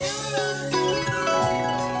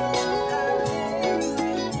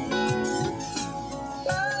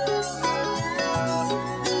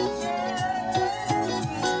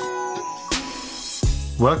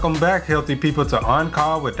Welcome back, healthy people, to On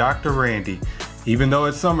Call with Dr. Randy. Even though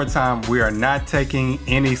it's summertime, we are not taking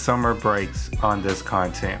any summer breaks on this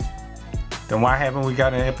content. Then why haven't we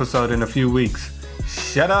got an episode in a few weeks?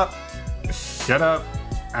 Shut up.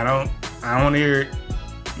 I don't want to hear it.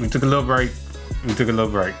 We took a little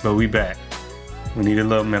break, but we back. We need a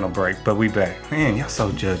little mental break, but we back. Man, y'all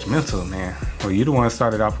so judgmental, man. Well, you the one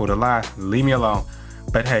started off with a lie. Leave me alone.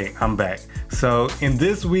 But hey, I'm back. So in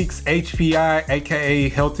this week's HPI, aka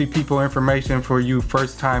Healthy People Information for you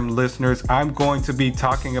first-time listeners, I'm going to be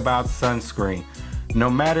talking about sunscreen. No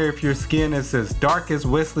matter if your skin is as dark as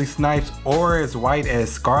Wesley Snipes or as white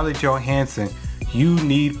as Scarlett Johansson, you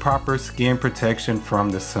need proper skin protection from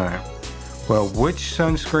the sun. Well, which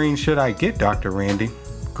sunscreen should I get, Dr. Randy?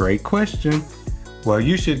 Great question. Well,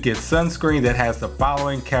 you should get sunscreen that has the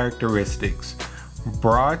following characteristics: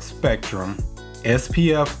 broad spectrum,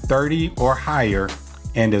 SPF 30 or higher,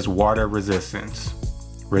 and is water resistant.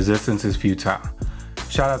 Resistance is futile.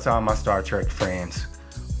 Shout out to all my Star Trek fans.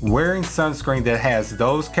 Wearing sunscreen that has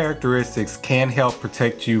those characteristics can help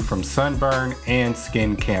protect you from sunburn and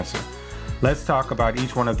skin cancer. Let's talk about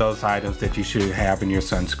each one of those items that you should have in your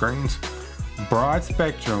sunscreens. Broad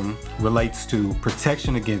spectrum relates to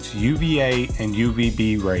protection against UVA and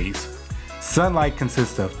UVB rays. Sunlight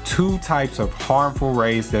consists of two types of harmful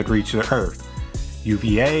rays that reach the earth: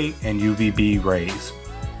 UVA and UVB rays.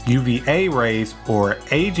 UVA rays, or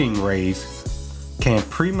aging rays, can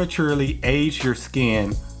prematurely age your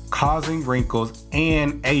skin, causing wrinkles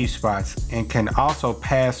and age spots, and can also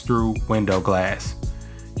pass through window glass.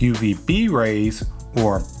 UVB rays,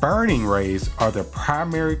 or burning rays, are the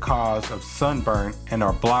primary cause of sunburn and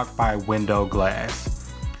are blocked by window glass.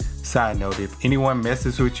 Side note, if anyone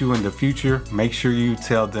messes with you in the future, make sure you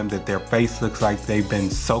tell them that their face looks like they've been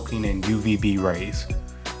soaking in UVB rays.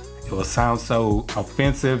 It will sound so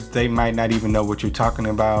offensive, they might not even know what you're talking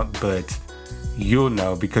about, but you'll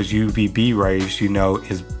know, because UVB rays,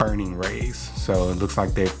 is burning rays. So it looks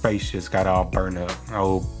like their face just got all burned up.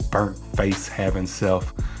 Oh, burnt face having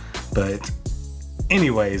self. But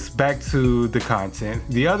anyways, back to the content.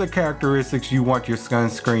 The other characteristics you want your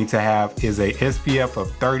sunscreen to have is a SPF of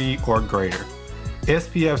 30 or greater.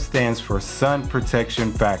 SPF stands for Sun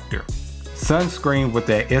Protection Factor. Sunscreen with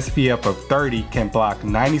an SPF of 30 can block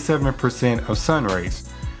 97% of sun rays.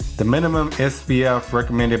 The minimum SPF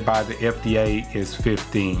recommended by the FDA is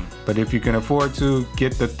 15, but if you can afford to,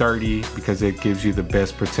 get the 30 because it gives you the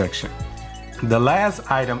best protection. The last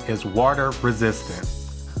item is water resistant.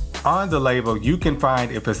 On the label, you can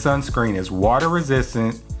find if a sunscreen is water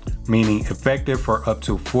resistant, meaning effective for up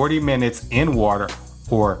to 40 minutes in water,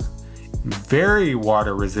 or very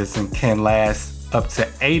water resistant, can last up to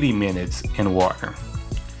 80 minutes in water.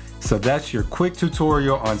 So that's your quick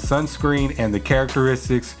tutorial on sunscreen and the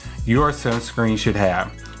characteristics your sunscreen should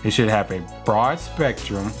have. It should have a broad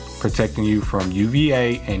spectrum protecting you from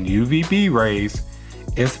UVA and UVB rays,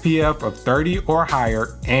 SPF of 30 or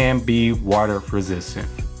higher, and be water resistant.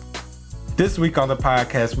 This week on the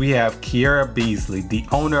podcast, we have Kiera Beasley, the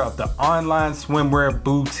owner of the online swimwear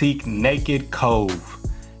boutique Naked Cove.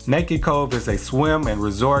 Naked Cove is a swim and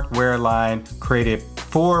resort wear line created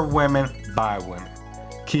for women by women.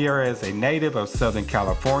 Kiera is a native of Southern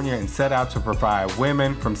California and set out to provide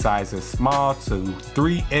women from sizes small to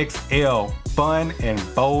 3XL fun and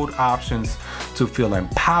bold options to feel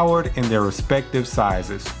empowered in their respective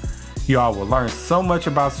sizes. Y'all will learn so much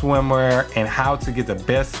about swimwear and how to get the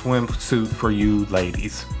best swimsuit for you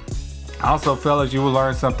ladies. Also, fellas, you will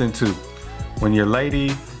learn something too. When your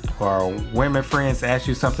lady or women friends ask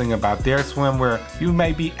you something about their swimwear, you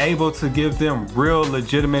may be able to give them real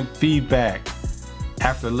legitimate feedback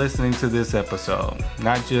after listening to this episode.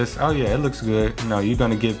 Not just, oh yeah, it looks good. No, you're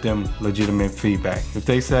gonna give them legitimate feedback. If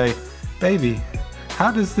they say, baby,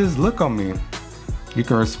 how does this look on me? You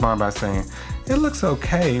can respond by saying, it looks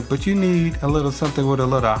okay, but you need a little something with a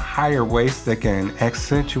little higher waist that can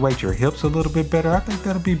accentuate your hips a little bit better. I think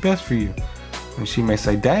that'll be best for you. And she may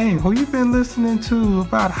say, dang, who you been listening to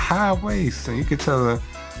about high waist? And you can tell her,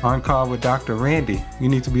 On Call with Dr. Randy, you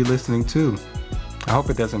need to be listening too. I hope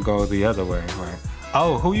it doesn't go the other way, right?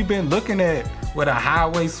 Oh, who you been looking at with a high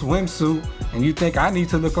waist swimsuit and you think I need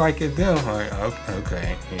to look like it them? Like,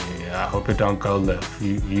 okay, yeah, I hope it don't go left.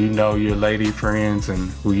 You know your lady friends and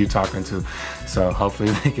who you talking to, so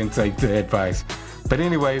hopefully they can take the advice. But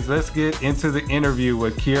anyways, let's get into the interview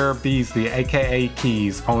with Kiera Beasley, aka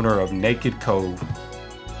Keys, owner of Naked Cove.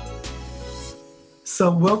 So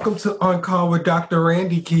welcome to On Call with Dr.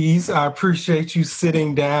 Randy Keys. I appreciate you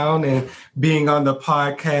sitting down and being on the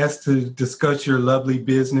podcast to discuss your lovely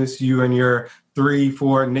business, you and your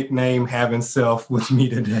 3-4 nickname having self with me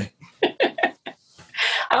today.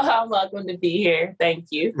 I'm welcome to be here.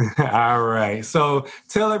 Thank you. All right. So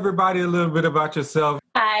tell everybody a little bit about yourself.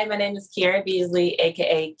 Hi, my name is Kiara Beasley,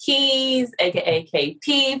 aka Keys, aka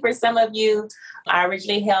KP for some of you. I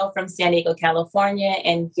originally hail from San Diego, California,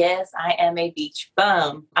 and yes, I am a beach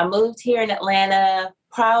bum. I moved here in Atlanta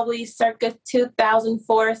probably circa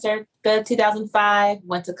 2004, circa 2005.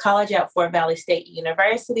 Went to college at Fort Valley State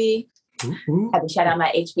University. Had to shout out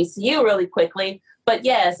my HBCU really quickly. But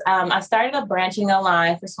yes, I started a branching a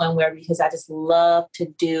line for swimwear because I just love to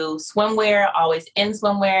do swimwear, always in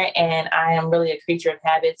swimwear, and I am really a creature of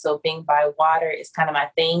habit. So being by water is kind of my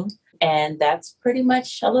thing. And that's pretty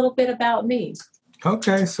much a little bit about me.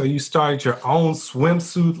 Okay, so you started your own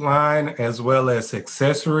swimsuit line as well as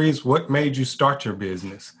accessories. What made you start your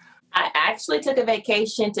business? I actually took a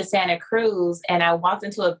vacation to Santa Cruz and I walked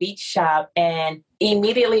into a beach shop, and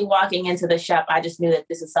immediately walking into the shop, I just knew that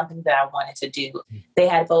this is something that I wanted to do. They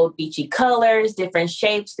had bold beachy colors, different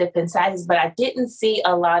shapes, different sizes, but I didn't see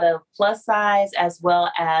a lot of plus size as well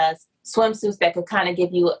as swimsuits that could kind of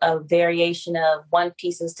give you a variation of one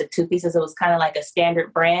pieces to two pieces. It was kind of like a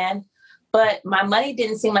standard brand. But my money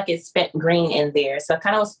didn't seem like it spent green in there. So I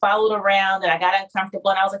kind of was followed around and I got uncomfortable.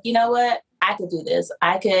 And I was like, you know what? I could do this.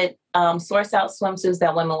 I could source out swimsuits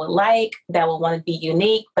that women would like, that would want to be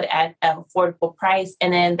unique, but at an affordable price.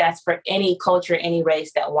 And then that's for any culture, any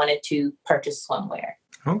race that wanted to purchase swimwear.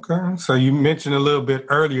 Okay. So you mentioned a little bit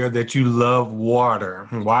earlier that you love water.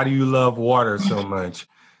 Why do you love water so much?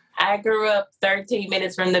 I grew up 13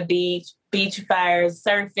 minutes from the beach fires,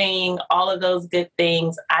 surfing, all of those good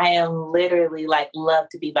things. I am literally love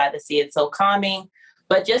to be by the sea. It's so calming.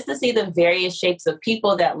 But just to see the various shapes of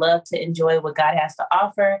people that love to enjoy what God has to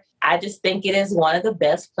offer, I just think it is one of the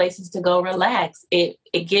best places to go relax. It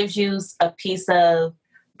gives you a piece of,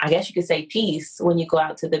 I guess you could say, peace when you go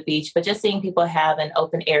out to the beach. But just seeing people have an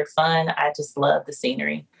open air fun, I just love the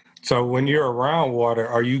scenery. So when you're around water,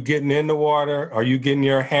 are you getting in the water? Are you getting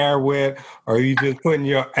your hair wet? Or are you just putting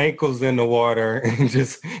your ankles in the water and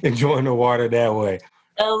just enjoying the water that way?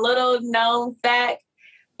 A little known fact,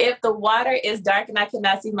 if the water is dark and I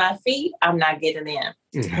cannot see my feet, I'm not getting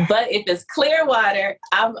in. But if it's clear water,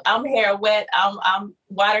 I'm hair wet. I'm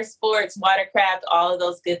water sports, watercraft, all of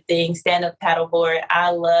those good things, stand-up paddleboard.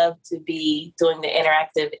 I love to be doing the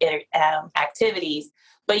interactive activities.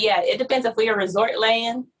 But yeah, it depends if we're a resort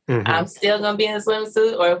land. I'm still going to be in a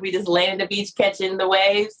swimsuit, or if we just lay on the beach catching the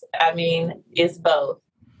waves. I mean, it's both.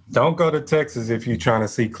 Don't go to Texas if you're trying to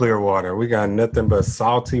see clear water. We got nothing but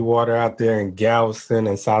salty water out there in Galveston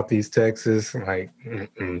and Southeast Texas.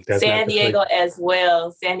 That's San Diego as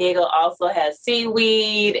well. San Diego also has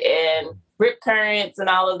seaweed and rip currents and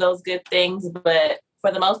all of those good things. But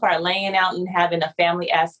for the most part, laying out and having a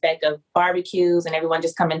family aspect of barbecues and everyone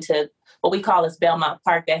just coming to what we call Belmont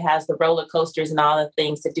Park that has the roller coasters and all the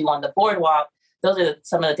things to do on the boardwalk. Those are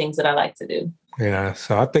some of the things that I like to do. Yeah,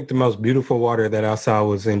 so I think the most beautiful water that I saw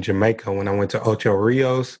was in Jamaica when I went to Ocho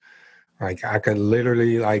Rios. I could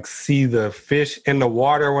literally see the fish in the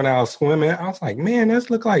water when I was swimming. I was like, man, this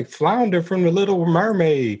look like Flounder from The Little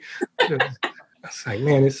Mermaid. I was like,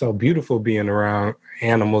 man, it's so beautiful being around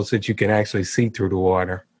animals that you can actually see through the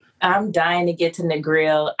water. I'm dying to get to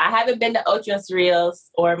Negril. I haven't been to Ocho Rios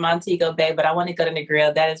or Montego Bay, but I want to go to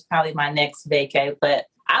Negril. That is probably my next vacay. But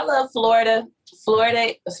I love Florida.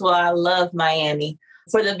 I love Miami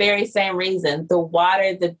for the very same reason. The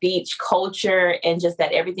water, the beach culture, and just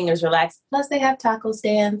that everything is relaxed. Plus they have taco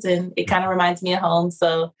stands and it kind of reminds me of home.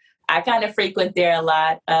 So I kind of frequent there a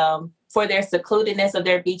lot for their secludedness of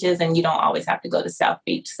their beaches, and you don't always have to go to South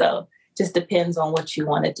Beach. So just depends on what you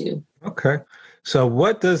want to do. Okay. So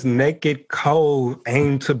what does Naked Code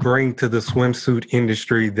aim to bring to the swimsuit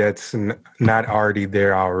industry that's not already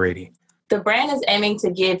there already? The brand is aiming to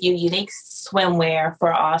give you unique swimwear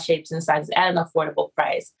for all shapes and sizes at an affordable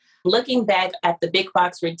price. Looking back at the big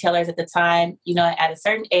box retailers at the time, at a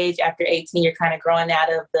certain age, after 18, you're kind of growing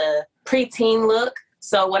out of the preteen look.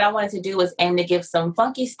 So what I wanted to do was aim to give some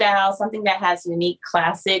funky style, something that has unique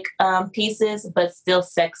classic pieces, but still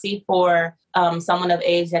sexy for someone of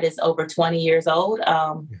age that is over 20 years old,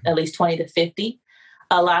 at least 20 to 50.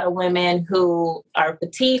 A lot of women who are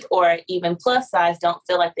petite or even plus size don't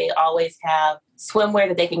feel like they always have swimwear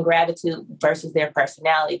that they can gravitate versus their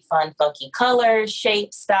personality. Fun, funky colors,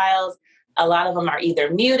 shapes, styles. A lot of them are either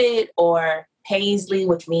muted or paisley,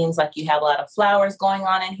 which means you have a lot of flowers going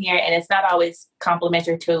on in here. And it's not always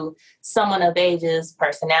complementary to someone of age's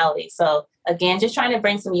personality. So again, just trying to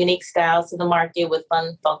bring some unique styles to the market with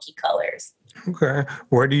fun, funky colors. Okay.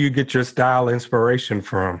 Where do you get your style inspiration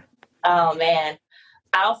from? Oh, man.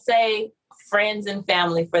 I'll say friends and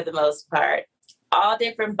family for the most part. All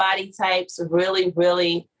different body types, really,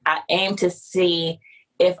 really I aim to see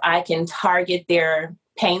if I can target their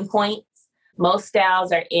pain points. Most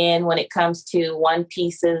styles are in when it comes to one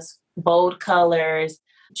pieces, bold colors,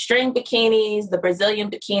 string bikinis, the Brazilian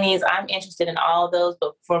bikinis. I'm interested in all of those,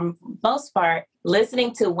 but for most part,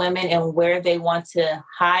 listening to women and where they want to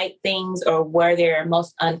hide things or where they're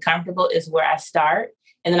most uncomfortable is where I start.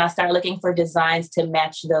 And then I start looking for designs to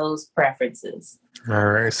match those preferences. All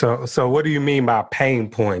right. So what do you mean by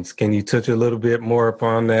pain points? Can you touch a little bit more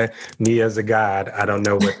upon that? Me as a guide, I don't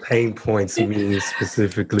know what pain points means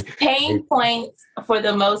specifically. Pain points, for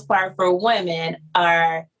the most part, for women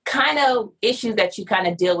are kind of issues that you kind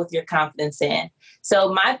of deal with your confidence in.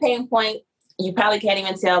 So my pain point, you probably can't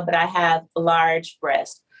even tell, but I have large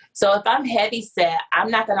breasts. So if I'm heavy set,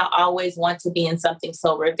 I'm not going to always want to be in something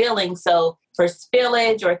so revealing. So for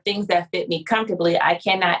spillage or things that fit me comfortably, I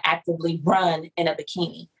cannot actively run in a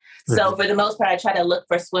bikini. So for the most part, I try to look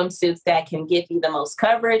for swimsuits that can give you the most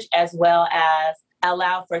coverage as well as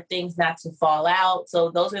allow for things not to fall out.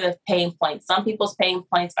 So those are the pain points. Some people's pain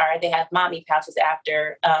points are they have mommy pouches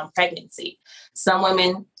after pregnancy. Some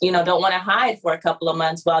women, don't want to hide for a couple of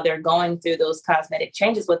months while they're going through those cosmetic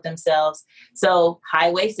changes with themselves. So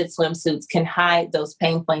high-waisted swimsuits can hide those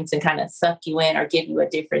pain points and kind of suck you in or give you a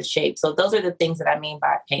different shape. So those are the things that I mean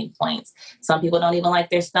by pain points. Some people don't even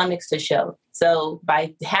like their stomachs to show. So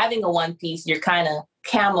by having a one piece, you're kind of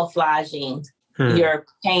camouflaging your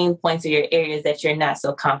pain points or your areas that you're not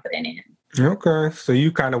so confident in. Okay. So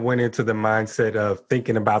you kind of went into the mindset of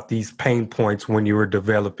thinking about these pain points when you were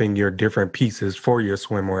developing your different pieces for your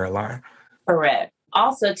swimwear line. Correct.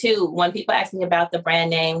 Also, too, when people ask me about the brand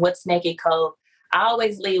name, what's Naked Cove, I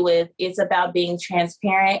always lead with it's about being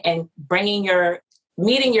transparent and meeting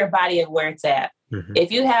your body at where it's at. Mm-hmm.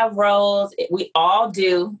 If you have rolls, we all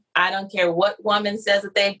do. I don't care what woman says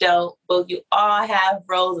that they don't, but you all have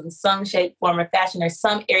rolls in some shape, form, or fashion, or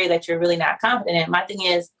some area that you're really not confident in. My thing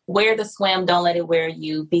is, wear the swim, don't let it wear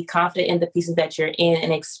you. Be confident in the pieces that you're in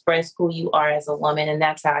and express who you are as a woman. And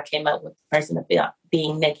that's how I came up with the person of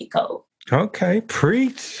being Naked Cove. Okay,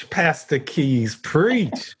 preach, Pastor Keys,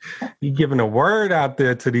 preach. You're giving a word out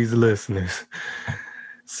there to these listeners.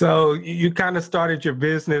 So you kind of started your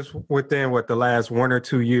business within the last 1 or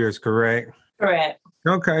 2 years, correct? Correct.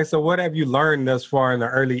 Okay. So what have you learned thus far in the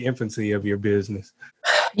early infancy of your business?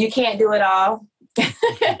 You can't do it all.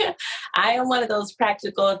 I am one of those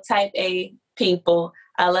practical type A people.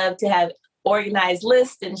 I love to have organized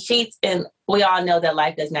lists and sheets, and we all know that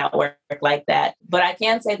life does not work like that. But I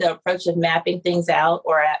can say the approach of mapping things out,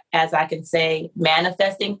 or as I can say,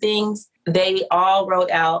 manifesting things, they all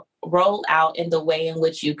roll out in the way in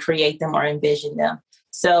which you create them or envision them.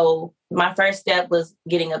 So my first step was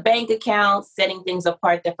getting a bank account, setting things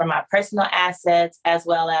apart from my personal assets, as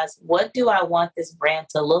well as what do I want this brand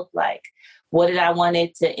to look like? What did I want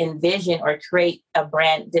it to envision or create a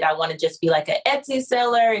brand? Did I want to just be like an Etsy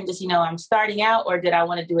seller and just, I'm starting out, or did I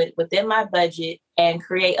want to do it within my budget and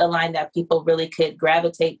create a line that people really could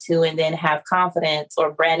gravitate to and then have confidence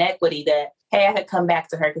or brand equity that, hey, I could come back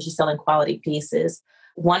to her because she's selling quality pieces.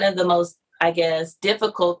 One of the most,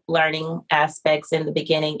 difficult learning aspects in the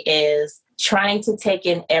beginning is trying to take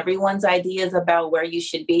in everyone's ideas about where you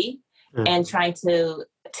should be and trying to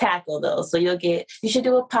tackle those. So you should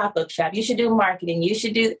do a pop-up shop, you should do marketing,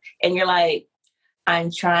 and you're like, I'm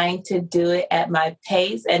trying to do it at my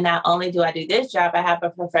pace. And not only do I do this job, I have a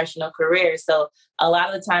professional career. So a lot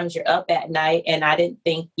of the times you're up at night, and I didn't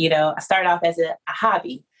think, I started off as a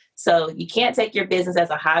hobby. So you can't take your business as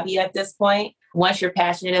a hobby at this point. Once you're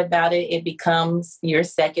passionate about it, it becomes your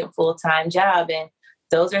second full-time job. And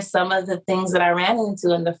those are some of the things that I ran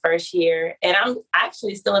into in the first year. And I'm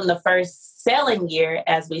actually still in the first selling year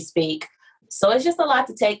as we speak. So it's just a lot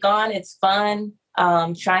to take on. It's fun.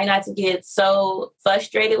 Trying not to get so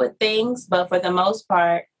frustrated with things. But for the most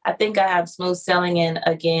part, I think I have smooth selling. And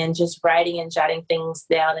again, just writing and jotting things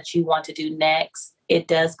down that you want to do next. It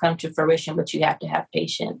does come to fruition, but you have to have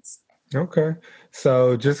patience. Okay.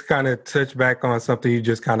 So just kind of touch back on something you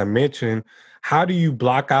just kind of mentioned. How do you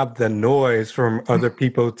block out the noise from other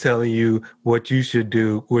people telling you what you should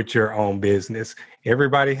do with your own business?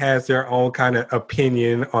 Everybody has their own kind of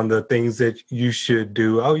opinion on the things that you should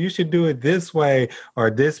do. Oh, you should do it this way,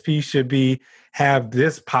 or this piece should have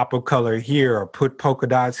this pop of color here, or put polka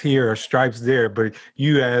dots here or stripes there. But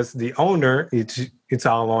you as the owner, it's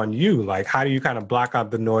all on you. Like, how do you kind of block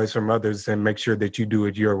out the noise from others and make sure that you do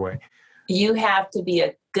it your way? You have to be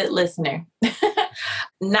a good listener.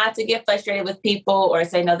 not to get frustrated with people or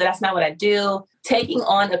say, no, that's not what I do. Taking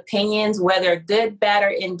on opinions, whether good, bad, or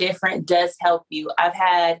indifferent, does help you. I've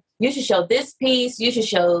had, you should show this piece. You should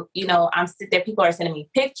show, I'm there. People are sending me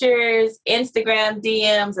pictures, Instagram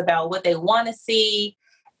DMs about what they want to see.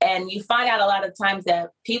 And you find out a lot of times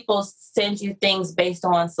that people send you things based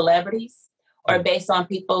on celebrities or based on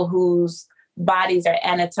people whose bodies are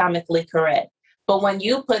anatomically correct. But when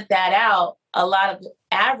you put that out, a lot of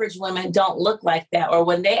average women don't look like that. Or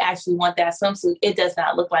when they actually want that swimsuit, it does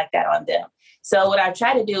not look like that on them. So what I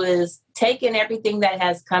try to do is take in everything that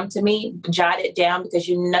has come to me, jot it down, because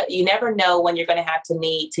you never know when you're going to have to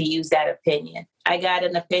need to use that opinion. I got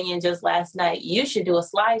an opinion just last night. You should do a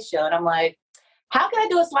slideshow. And I'm like, how can I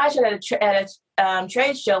do a slideshow at a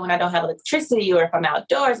trade show when I don't have electricity or if I'm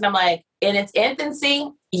outdoors? And I'm like, in its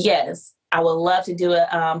infancy, yes, I would love to do a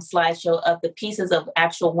slideshow of the pieces of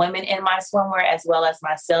actual women in my swimwear as well as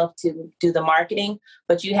myself to do the marketing.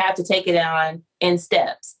 But you have to take it on in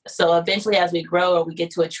steps. So eventually, as we grow or we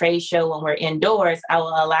get to a trade show when we're indoors, I will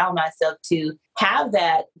allow myself to have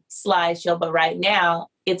that slideshow. But right now,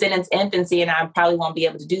 it's in its infancy, and I probably won't be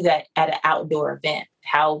able to do that at an outdoor event.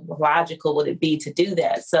 How logical would it be to do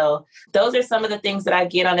that? So those are some of the things that I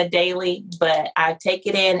get on a daily, but I take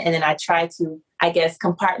it in and then I try to,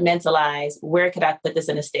 compartmentalize where could I put this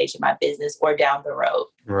in a stage of my business or down the road.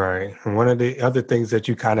 Right. And one of the other things that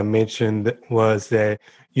you kind of mentioned was that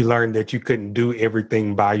you learned that you couldn't do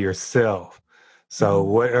everything by yourself. So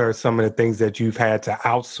what are some of the things that you've had to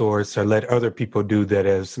outsource or let other people do that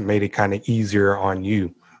has made it kind of easier on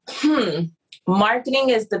you? Marketing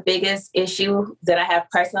is the biggest issue that I have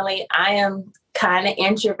personally. I am kind of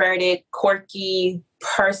introverted, quirky,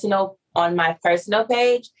 personal on my personal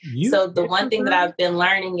page. So the one thing that I've been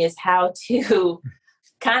learning is how to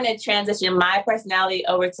kind of transition my personality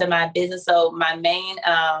over to my business. So my main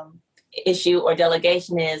issue or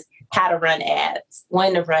delegation is how to run ads,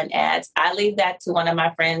 when to run ads. I leave that to one of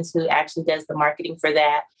my friends who actually does the marketing for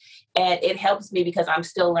that. And it helps me because I'm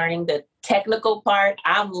still learning the technical part.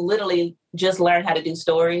 I'm literally just learned how to do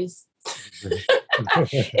stories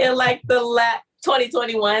in like the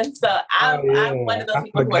 2021. So I'm one of those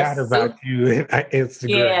people who are about you in Instagram.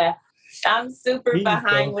 Yeah, I'm super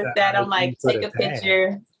behind with that. I'm like, take a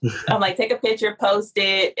picture. Take a picture, post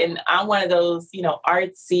it. And I'm one of those,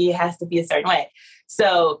 artsy, has to be a certain way.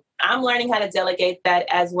 So I'm learning how to delegate that,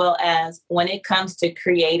 as well as when it comes to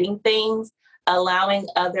creating things, allowing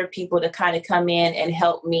other people to kind of come in and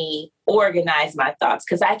help me organize my thoughts,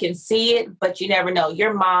 because I can see it, but you never know.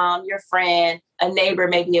 Your mom, your friend, a neighbor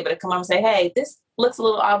may be able to come up and say, hey, this looks a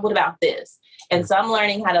little odd. What about this? And so I'm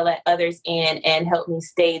learning how to let others in and help me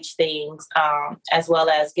stage things, as well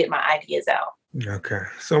as get my ideas out. Okay.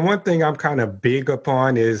 So one thing I'm kind of big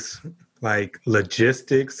upon is like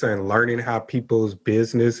logistics and learning how people's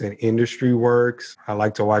business and industry works. I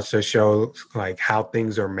like to watch the show, like how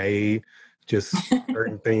things are made, just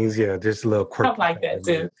certain things. Yeah, just a little quirky. I like that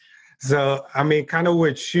too. So, kind of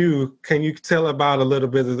with you, can you tell about a little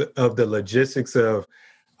bit of the logistics of,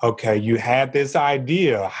 okay, you had this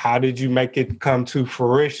idea. How did you make it come to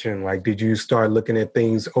fruition? Like, did you start looking at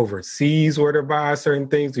things overseas where to buy certain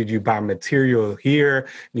things? Did you buy material here?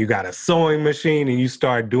 You got a sewing machine and you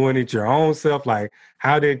start doing it your own self? Like,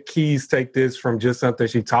 how did Keys take this from just something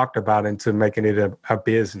she talked about into making it a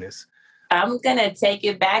business? I'm going to take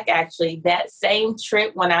it back, actually. That same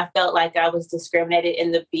trip when I felt like I was discriminated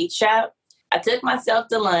in the beach shop, I took myself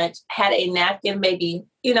to lunch, had a napkin, maybe,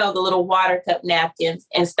 the little water cup napkins,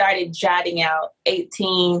 and started jotting out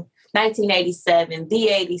 1987, the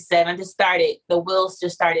 87. The wheels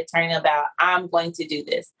just started turning about, I'm going to do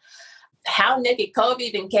this. How Naked Cove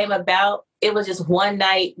even came about, it was just one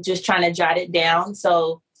night just trying to jot it down.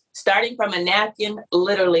 So starting from a napkin,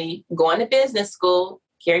 literally going to business school.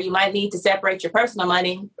 Here, you might need to separate your personal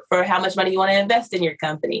money for how much money you want to invest in your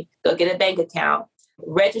company. Go get a bank account.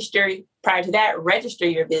 Register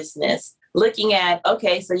your business. Looking at,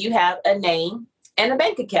 okay, so you have a name and a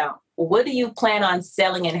bank account. What do you plan on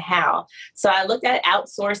selling and how? So I looked at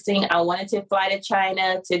outsourcing. I wanted to fly to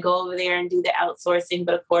China to go over there and do the outsourcing.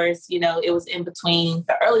 But of course, it was in between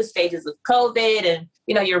the early stages of COVID and,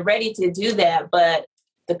 you're ready to do that. But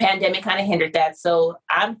the pandemic kind of hindered that. So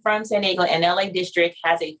I'm from San Diego, and LA District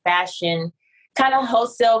has a fashion kind of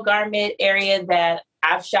wholesale garment area that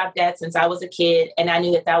I've shopped at since I was a kid. And I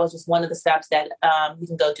knew that was just one of the stops that you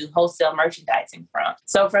can go do wholesale merchandising from.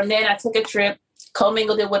 So from then I took a trip,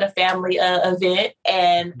 commingled it with a family event.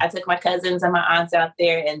 And I took my cousins and my aunts out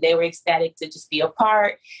there, and they were ecstatic to just be a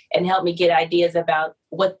part and help me get ideas about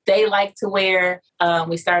what they like to wear.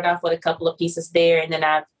 We started off with a couple of pieces there, and then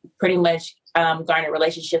I've pretty much garnered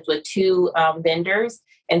relationships with two vendors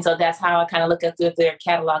And so that's how I kind of look at through their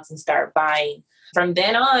catalogs and start buying. From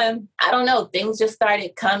then on, I don't know, things just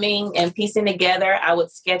started coming and piecing together. I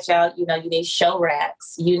would sketch out, you need show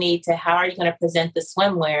racks. How are you going to present the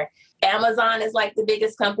swimwear? Amazon is like the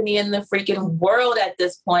biggest company in the freaking world at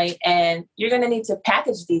this point, and you're going to need to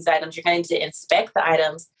package these items. You're going to need to inspect the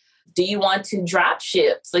items. Do you want to drop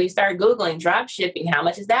ship? So you start Googling drop shipping. How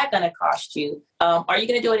much is that going to cost you? Are you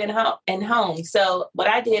going to do it in home? So what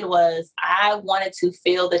I did was I wanted to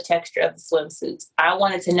feel the texture of the swimsuits. I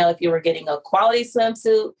wanted to know if you were getting a quality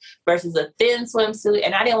swimsuit versus a thin swimsuit.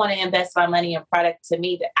 And I didn't want to invest my money in product to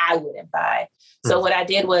me that I wouldn't buy. So what I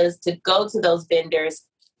did was to go to those vendors,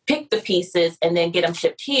 pick the pieces, and then get them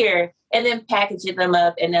shipped here, and then package them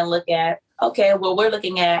up, and then look at, okay, well, we're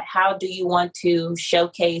looking at how do you want to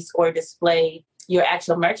showcase or display your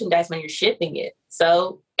actual merchandise when you're shipping it.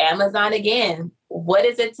 So Amazon again, what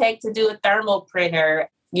does it take to do a thermal printer?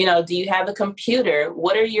 Do you have a computer?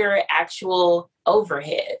 What are your actual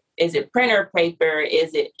overhead? Is it printer paper?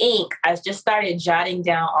 Is it ink? I just started jotting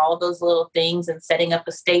down all those little things and setting up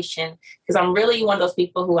a station because I'm really one of those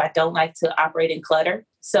people who I don't like to operate in clutter.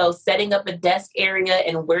 So setting up a desk area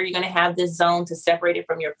and where you're going to have this zone to separate it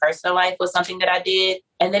from your personal life was something that I did.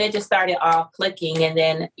 And then it just started all clicking. And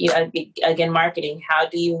then, again, marketing. How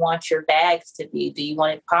do you want your bags to be? Do you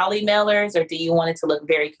want it poly mailers or do you want it to look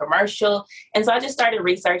very commercial? And so I just started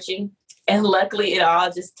researching. And luckily, it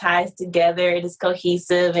all just ties together. It is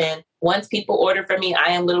cohesive. And once people order from me, I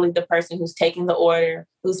am literally the person who's taking the order,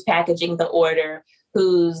 who's packaging the order,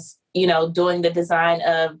 who's doing the design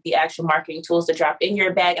of the actual marketing tools to drop in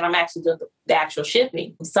your bag. And I'm actually doing the actual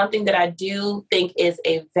shipping. Something that I do think is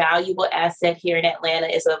a valuable asset here in Atlanta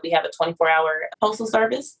is that we have a 24-hour postal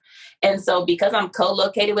service. And so because I'm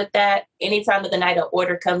co-located with that, anytime of the night an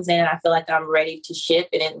order comes in and I feel like I'm ready to ship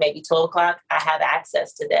and it may be 12 o'clock, I have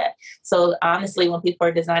access to that. So honestly, when people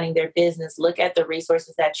are designing their business, look at the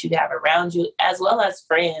resources that you have around you as well as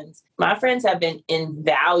friends. My friends have been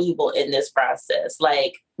invaluable in this process.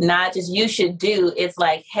 Like, not just you should do, it's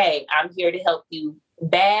like, hey, I'm here to help you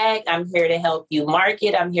bag. I'm here to help you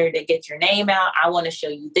market. I'm here to get your name out. I want to show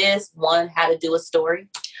you this. One, how to do a story.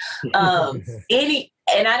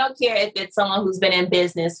 And I don't care if it's someone who's been in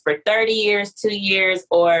business for 30 years, 2 years,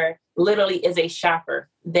 or literally is a shopper.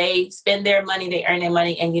 They spend their money, they earn their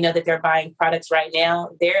money, and you know that they're buying products right now.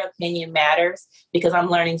 Their opinion matters because I'm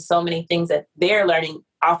learning so many things that they're learning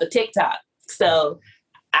off of TikTok. So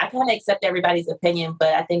I kind of accept everybody's opinion,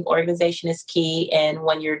 but I think organization is key. And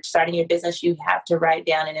when you're starting your business, you have to write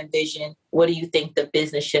down and envision what do you think the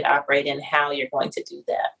business should operate and how you're going to do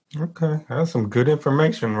that. Okay, that's some good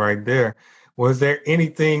information right there. Was there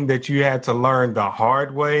anything that you had to learn the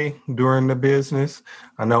hard way during the business?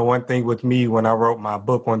 I know one thing with me, when I wrote my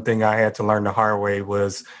book, one thing I had to learn the hard way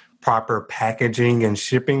was proper packaging and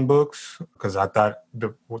shipping books, because I thought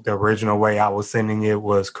the original way I was sending it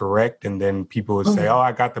was correct. And then people would say, oh,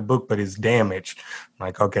 I got the book, but it's damaged. I'm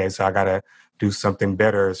like, okay, so I got to do something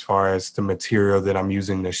better as far as the material that I'm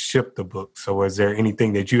using to ship the book. So was there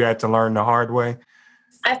anything that you had to learn the hard way?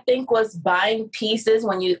 I think was buying pieces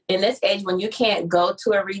in this age, when you can't go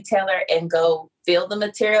to a retailer and go feel the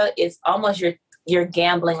material, it's almost you're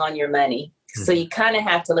gambling on your money. So you kind of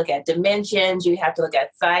have to look at dimensions, you have to look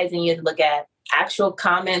at sizing, you have to look at actual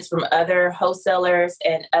comments from other wholesalers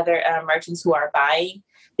and other merchants who are buying,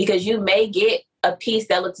 because you may get a piece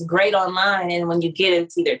that looks great online, and when you get it,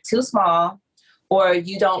 it's either too small or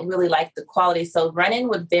you don't really like the quality. So running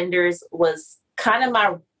with vendors was kind of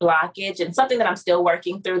my blockage, and something that I'm still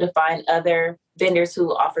working through to find other vendors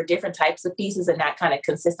who offer different types of pieces and not kind of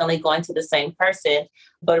consistently going to the same person,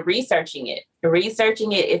 but researching it,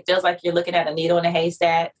 it feels like you're looking at a needle in a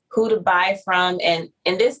haystack, who to buy from. And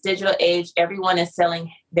in this digital age, everyone is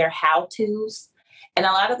selling their how-tos. And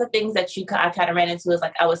a lot of the things that I kind of ran into is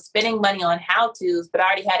like, I was spending money on how-tos, but I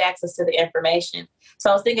already had access to the information. So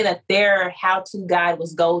I was thinking that their how-to guide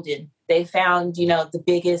was golden. They found,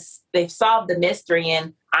 they've solved the mystery.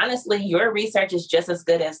 And honestly, your research is just as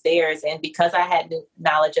good as theirs. And because I had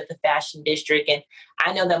knowledge of the fashion district, and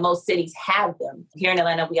I know that most cities have them. Here in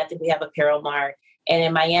Atlanta, I think we have Apparel Mart. And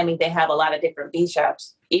in Miami, they have a lot of different beach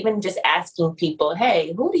shops. Even just asking people,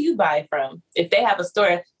 hey, who do you buy from? If they have a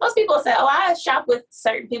store, most people say, oh, I shop with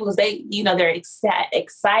certain people because they're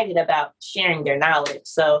excited about sharing their knowledge.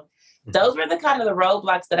 So those were the kind of the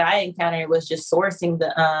roadblocks that I encountered, was just sourcing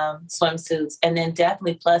the swimsuits, and then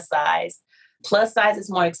definitely plus size. Plus size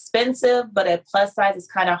is more expensive, but a plus size is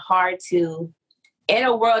kind of hard to, in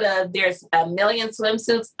a world of there's a million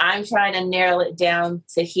swimsuits, I'm trying to narrow it down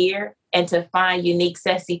to here and to find unique,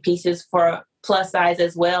 sexy pieces for plus size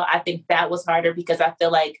as well. I think that was harder because I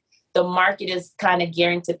feel like the market is kind of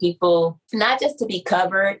gearing to people, not just to be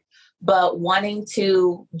covered, but wanting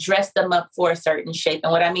to dress them up for a certain shape.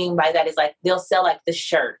 And what I mean by that is like, they'll sell like the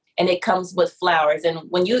shirt and it comes with flowers. And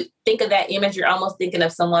when you think of that image, you're almost thinking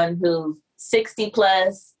of someone who's 60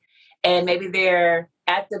 plus and maybe they're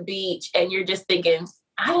at the beach and you're just thinking,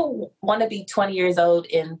 I don't want to be 20 years old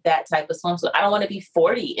in that type of swimsuit. I don't want to be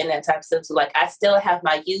 40 in that type of swimsuit. Like, I still have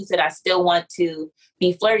my youth and I still want to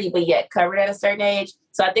be flirty, but yet covered at a certain age.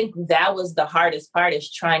 So I think that was the hardest part,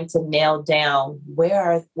 is trying to nail down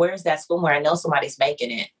where's that swimwear? I know somebody's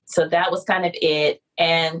making it. So that was kind of it.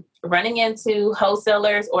 And running into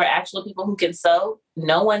wholesalers or actual people who can sew.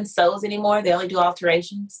 No one sews anymore. They only do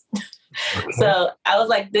alterations. Okay. So I was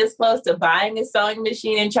like this close to buying a sewing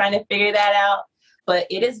machine and trying to figure that out. But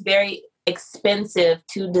it is very expensive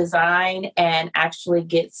to design and actually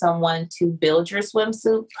get someone to build your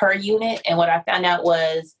swimsuit per unit. And what I found out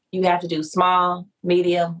was you have to do small,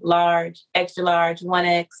 medium, large, extra large,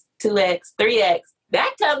 1X, 2X, 3X.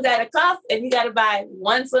 That comes at a cost, and you got to buy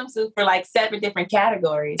one swimsuit for like 7 different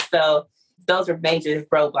categories. So those are major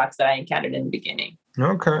roadblocks that I encountered in the beginning.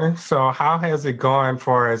 Okay. So how has it gone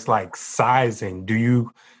for as like sizing?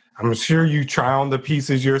 I'm sure you try on the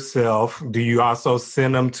pieces yourself. Do you also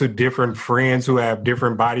send them to different friends who have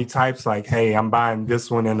different body types? Like, hey, I'm buying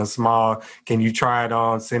this one in a small. Can you try it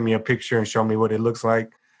on? Send me a picture and show me what it looks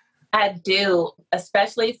like. I do,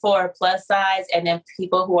 especially for plus size and then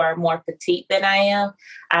people who are more petite than I am.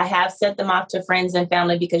 I have sent them off to friends and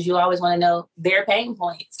family because you always want to know their pain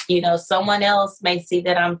points. You know, someone else may see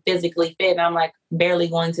that I'm physically fit and I'm like barely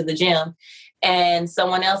going to the gym. And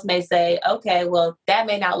someone else may say, okay, well, that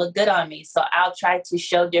may not look good on me. So I'll try to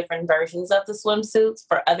show different versions of the swimsuits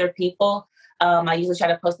for other people. I usually try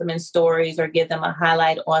to post them in stories or give them a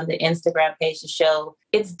highlight on the Instagram page to show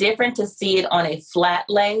it's different to see it on a flat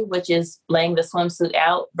lay, which is laying the swimsuit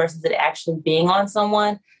out, versus it actually being on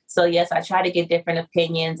someone. So yes, I try to get different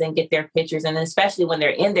opinions and get their pictures. And especially when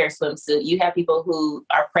they're in their swimsuit, you have people who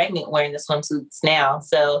are pregnant wearing the swimsuits now.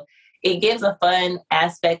 So it gives a fun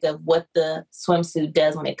aspect of what the swimsuit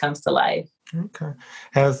does when it comes to life. Okay.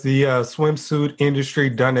 Has the swimsuit industry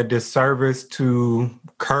done a disservice to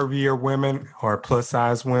curvier women or plus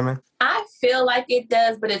size women? I feel like it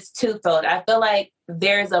does, but it's twofold. I feel like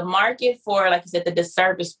there's a market for, like you said, the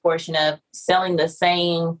disservice portion of selling the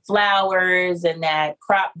same flowers and that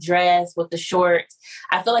crop dress with the shorts.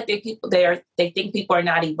 I feel like they think people are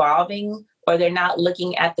not evolving, or they're not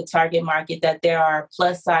looking at the target market, that there are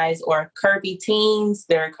plus size or curvy teens,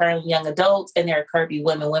 there are currently young adults, and there are curvy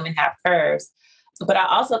women. Women have curves. But I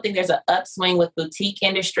also think there's an upswing with boutique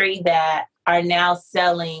industry that are now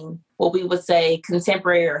selling what we would say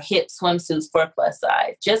contemporary or hip swimsuits for plus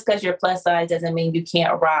size. Just because you're plus size doesn't mean you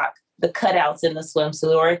can't rock the cutouts in the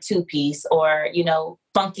swimsuit or a 2-piece or,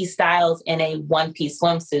 funky styles in a 1-piece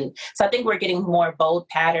swimsuit. So I think we're getting more bold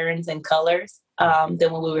patterns and colors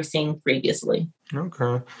than what we were seeing previously.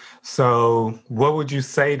 Okay. So what would you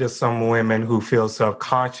say to some women who feel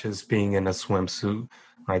self-conscious being in a swimsuit?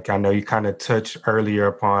 Like, I know you kind of touched earlier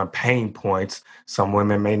upon pain points. Some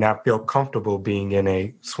women may not feel comfortable being in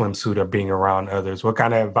a swimsuit or being around others. What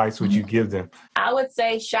kind of advice would you give them? I would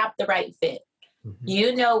say shop the right fit. Mm-hmm.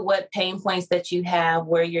 You know what pain points that you have,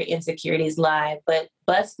 where your insecurities lie, but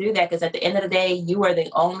bust through that, because at the end of the day, you are the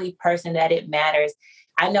only person that it matters.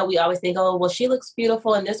 I know we always think, oh, well, she looks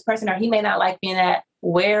beautiful and this person, or he may not like me in that.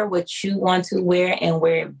 Wear what you want to wear and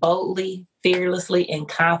wear it boldly, fearlessly, and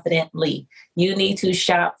confidently. You need to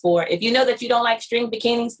shop for, if you know that you don't like string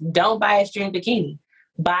bikinis, don't buy a string bikini.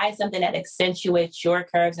 Buy something that accentuates your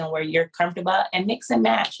curves and where you're comfortable, and mix and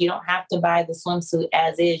match. You don't have to buy the swimsuit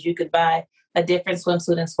as is. You could buy a different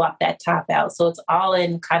swimsuit and swap that top out. So it's all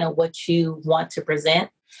in kind of what you want to present.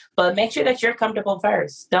 But make sure that you're comfortable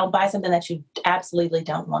first. Don't buy something that you absolutely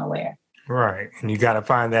don't want to wear. Right. And you got to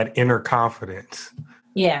find that inner confidence.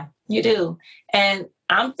 Yeah, you do. And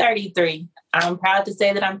I'm 33. I'm proud to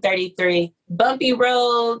say that I'm 33. Bumpy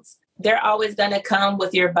roads, they're always going to come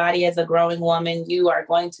with your body as a growing woman. You are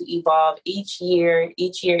going to evolve each year.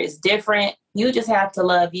 Each year is different. You just have to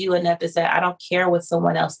love you enough to say, I don't care what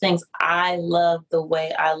someone else thinks. I love the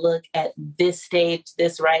way I look at this stage,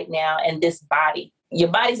 this right now, and this body. Your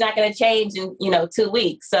body's not going to change in, 2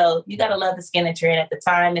 weeks. So you got to love the skin that you're in at the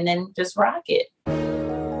time and then just rock it.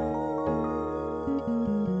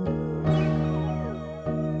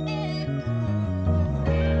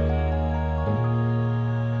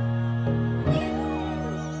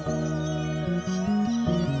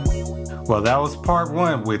 Well, that was part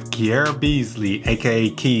 1 with Kiera Beasley, aka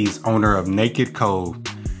Keys, owner of Naked Cove.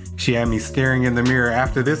 She had me staring in the mirror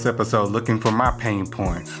after this episode looking for my pain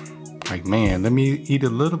points. Like, man, let me eat a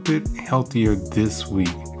little bit healthier this week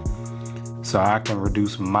so I can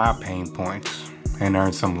reduce my pain points and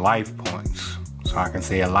earn some life points so I can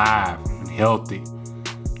stay alive and healthy.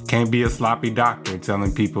 Can't be a sloppy doctor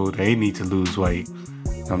telling people they need to lose weight.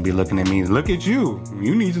 Don't be looking at me, look at you.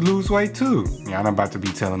 You need to lose weight too. Y'all not about to be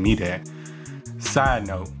telling me that. Side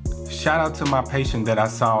note, shout out to my patient that I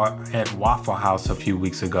saw at Waffle House a few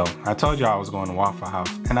weeks ago. I told you I was going to Waffle House,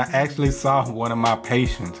 and I actually saw one of my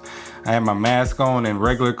patients. I had my mask on and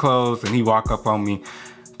regular clothes, and he walked up on me.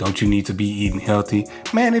 Don't you need to be eating healthy?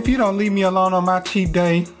 Man, if you don't leave me alone on my cheat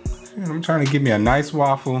day, I'm trying to get me a nice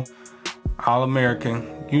waffle, all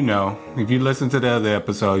American. You know, if you listen to the other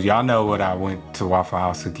episodes, y'all know what I went to Waffle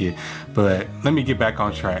House to get. But let me get back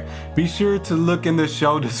on track. Be sure to look in the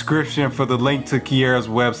show description for the link to Kiera's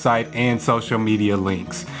website and social media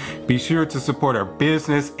links. Be sure to support her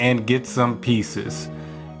business and get some pieces.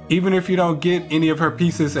 Even if you don't get any of her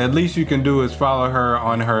pieces, at least you can do is follow her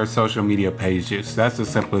on her social media pages. That's the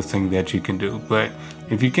simplest thing that you can do. But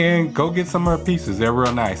if you can, go get some of her pieces. They're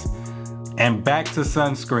real nice. And back to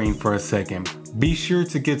sunscreen for a second. Be sure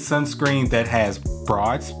to get sunscreen that has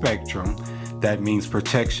broad spectrum. That means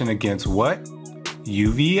protection against what?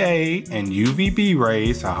 UVA and UVB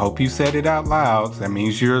rays. I hope you said it out loud. That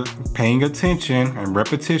means you're paying attention and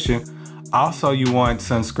repetition. Also, you want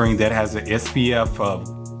sunscreen that has an SPF of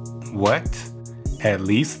what? At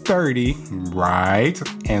least 30, right?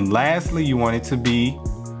 And lastly, you want it to be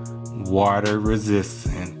water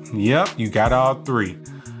resistant. Yep, you got all three.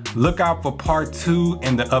 Look out for part 2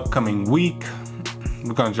 in the upcoming week.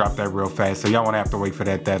 We're gonna drop that real fast, so y'all won't have to wait for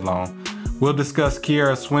that long. We'll discuss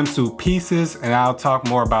Kiera's swimsuit pieces, and I'll talk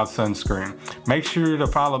more about sunscreen. Make sure to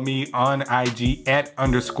follow me on IG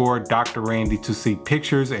 @_Dr. Randy to see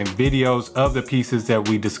pictures and videos of the pieces that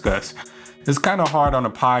we discuss. It's kind of hard on a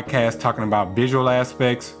podcast talking about visual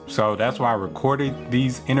aspects, so that's why I recorded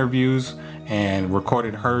these interviews and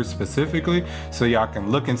recorded hers specifically, so y'all can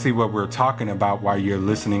look and see what we're talking about while you're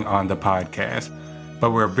listening on the podcast.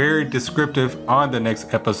 But we're very descriptive on the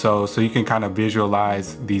next episode, so you can kind of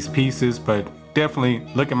visualize these pieces, but definitely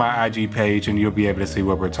look at my IG page and you'll be able to see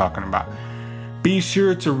what we're talking about. Be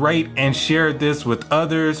sure to rate and share this with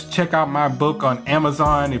others. Check out my book on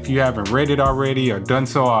Amazon if you haven't read it already or done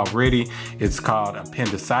so already. It's called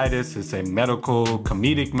Appendicitis. It's a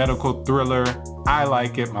comedic medical thriller. I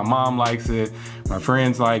like it. My mom likes it. My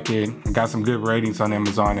friends like it. I got some good ratings on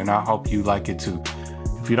Amazon, and I hope you like it too.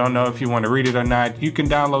 If you don't know if you want to read it or not, you can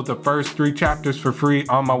download the first 3 chapters for free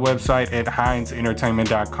on my website at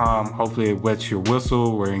HeinzEntertainment.com. Hopefully it wets your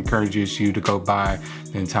whistle or encourages you to go buy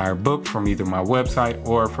the entire book from either my website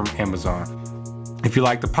or from Amazon. If you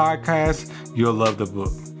like the podcast, you'll love the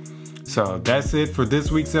book. So that's it for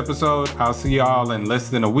this week's episode. I'll see y'all in less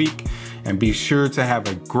than a week, and be sure to have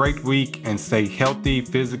a great week and stay healthy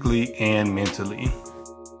physically and mentally.